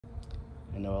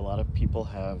I know a lot of people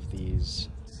have these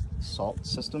salt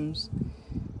systems,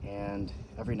 and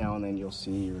every now and then you'll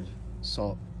see your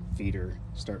salt feeder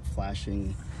start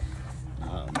flashing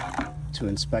to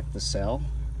inspect the cell.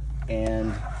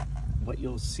 And what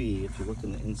you'll see, if you look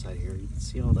in the inside here, you can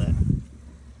see all that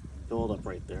buildup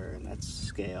right there, and that's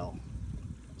scale.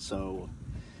 So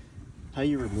how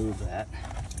you remove that,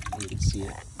 you can see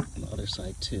it on the other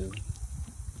side too.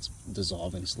 It's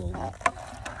dissolving slowly.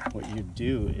 What you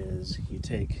do is you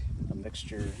take a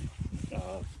mixture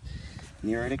of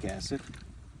muriatic acid,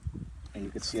 and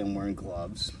you can see I'm wearing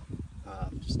gloves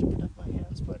just to protect my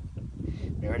hands, but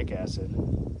muriatic acid,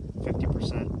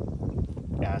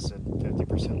 50% acid,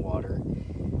 50% water.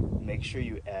 Make sure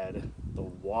you add the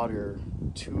water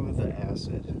to the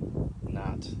acid,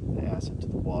 not the acid to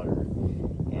the water,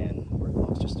 and wear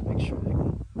gloves just to make sure that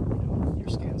your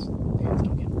hands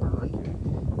don't get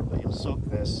burned. But you'll soak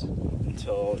this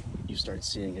until you start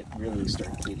seeing it really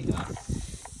start cleaning up,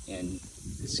 and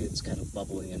you see it's kind of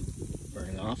bubbling and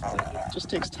burning off. But it just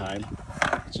takes time.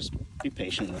 Just be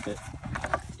patient with it.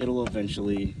 It'll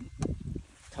eventually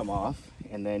come off,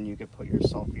 and then you can put your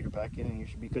salt feeder back in and you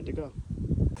should be good to go.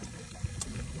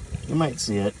 You might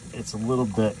see it. It's a little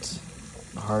bit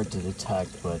hard to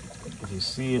detect, but if you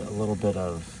see a little bit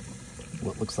of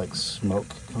what looks like smoke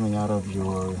coming out of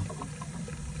your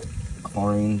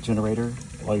chlorine generator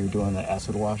while you're doing the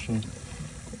acid washing,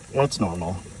 that's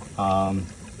normal.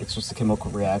 It's just a chemical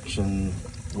reaction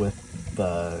with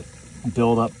the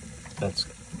buildup that's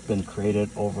been created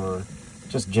over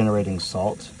just generating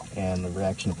salt and the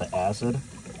reaction of the acid.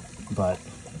 But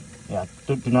yeah,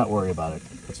 do not worry about it.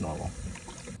 It's normal.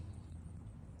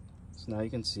 So now you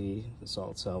can see the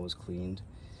salt cell was cleaned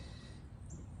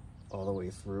all the way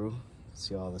through.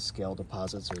 See all the scale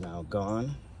deposits are now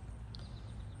gone.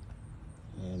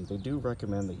 And they do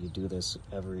recommend that you do this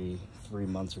every 3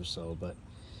 months or so, but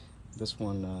this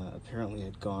one apparently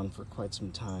had gone for quite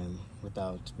some time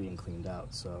without being cleaned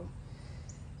out. So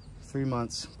 3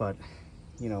 months, but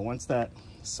once that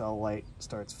cell light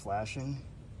starts flashing,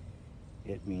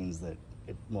 it means that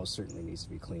it most certainly needs to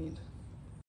be cleaned.